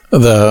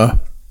the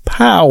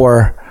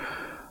power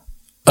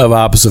of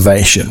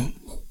observation.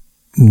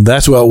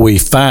 That's what we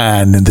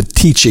find in the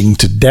teaching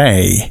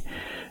today.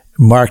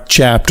 Mark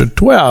chapter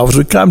 12, as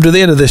we come to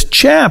the end of this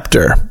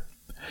chapter,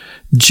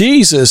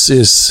 Jesus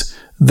is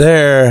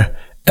there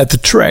at the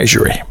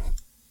treasury,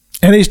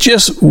 and he's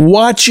just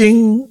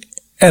watching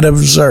and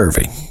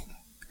observing.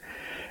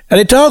 And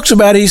he talks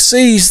about, he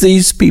sees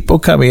these people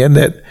come in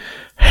that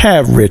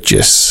have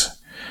riches,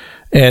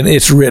 and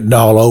it's written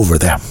all over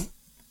them.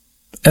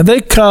 And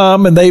they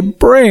come and they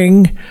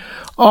bring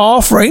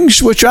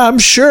offerings, which I'm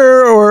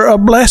sure are a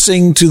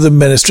blessing to the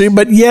ministry,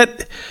 but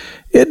yet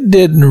it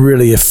didn't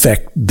really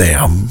affect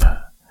them.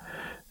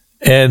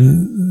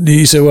 And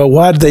you say, well,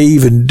 why did they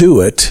even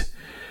do it?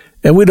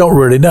 And we don't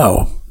really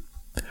know.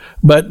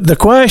 But the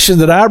question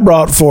that I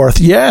brought forth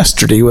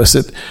yesterday was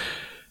that,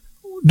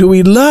 do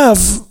we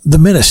love the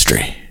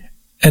ministry?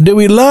 And do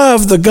we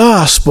love the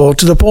gospel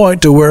to the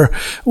point to where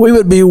we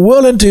would be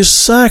willing to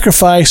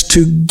sacrifice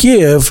to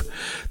give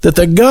that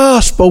the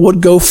gospel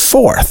would go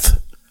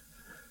forth?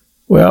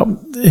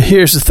 Well,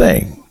 here's the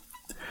thing.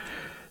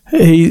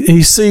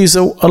 He sees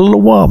a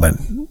little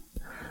woman,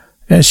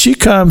 and she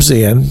comes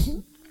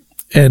in,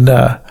 and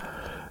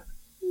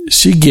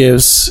she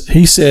gives,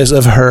 he says,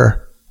 of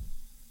her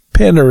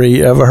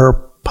penury, of her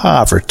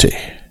poverty.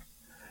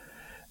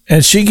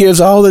 And she gives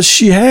all that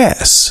she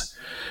has.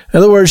 In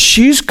other words,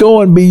 she's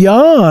going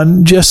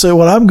beyond just say,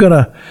 well, I'm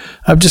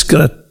just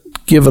gonna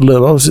give a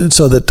little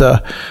so that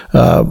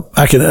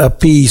I can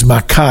appease my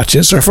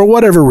conscience, or for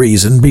whatever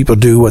reason people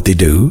do what they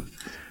do.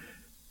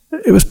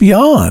 It was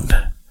beyond,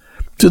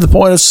 to the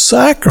point of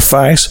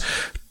sacrifice,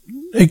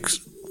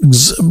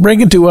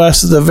 bringing to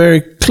us the very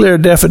clear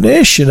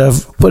definition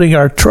of putting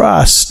our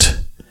trust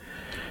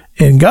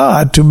in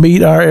God to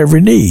meet our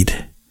every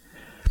need.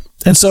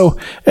 And so,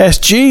 as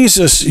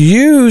Jesus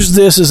used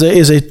this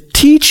as a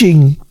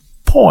teaching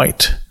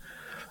point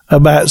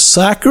about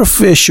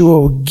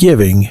sacrificial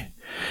giving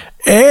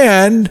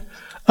and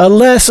a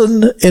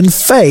lesson in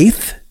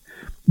faith,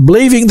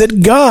 believing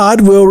that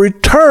God will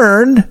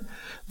return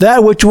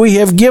that which we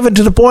have given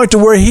to the point to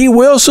where he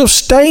will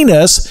sustain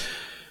us,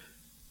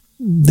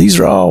 these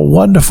are all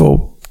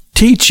wonderful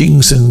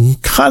teachings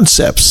and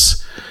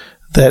concepts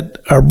that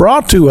are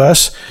brought to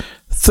us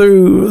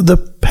through the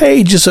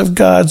pages of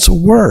God's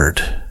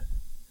Word.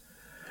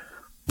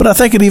 But I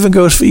think it even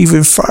goes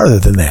even farther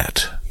than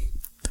that.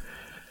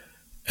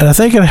 And I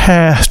think it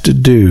has to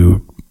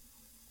do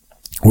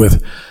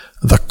with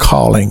the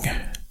calling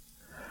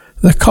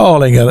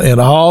in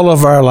all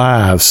of our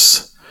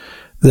lives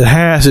that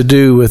has to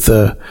do with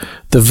the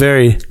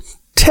very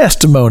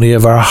testimony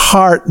of our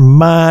heart,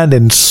 mind,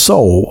 and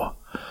soul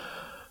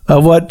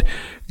of what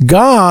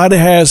God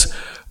has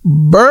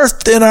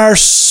birthed in our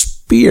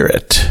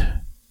spirit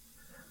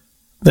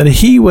that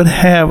he would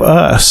have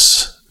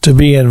us to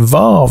be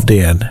involved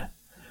in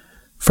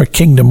for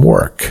kingdom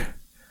work.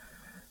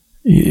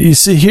 You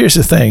see, here's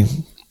the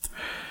thing.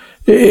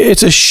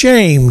 It's a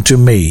shame to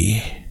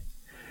me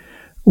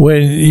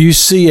when you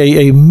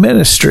see a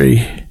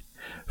ministry,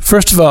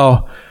 first of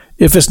all,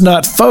 if it's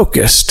not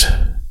focused,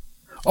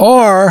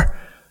 or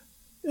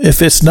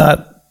if it's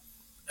not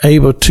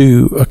able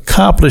to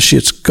accomplish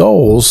its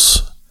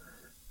goals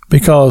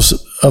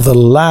because of the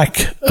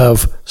lack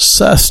of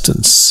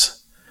substance.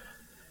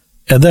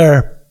 And there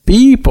are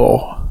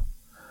people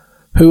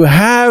who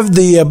have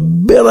the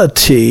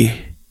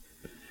ability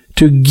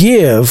to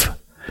give,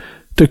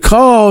 to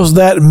cause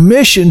that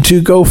mission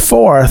to go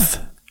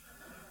forth,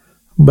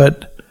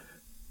 but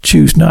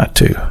choose not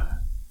to.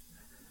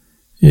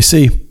 You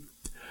see,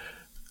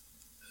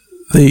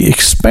 the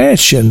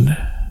expansion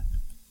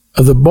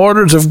of the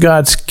borders of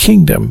God's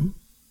kingdom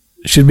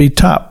should be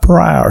top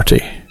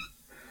priority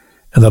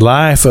in the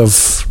life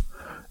of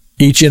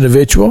each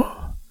individual,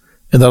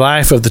 in the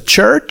life of the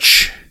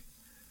church,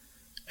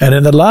 and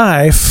in the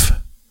life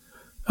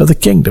of the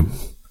kingdom.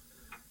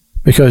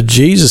 Because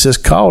Jesus has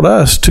called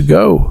us to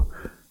go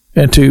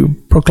and to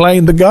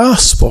proclaim the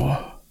gospel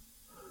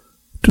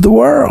to the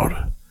world.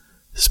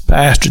 This is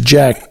Pastor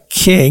Jack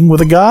King with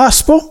the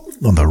gospel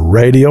on the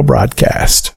radio broadcast.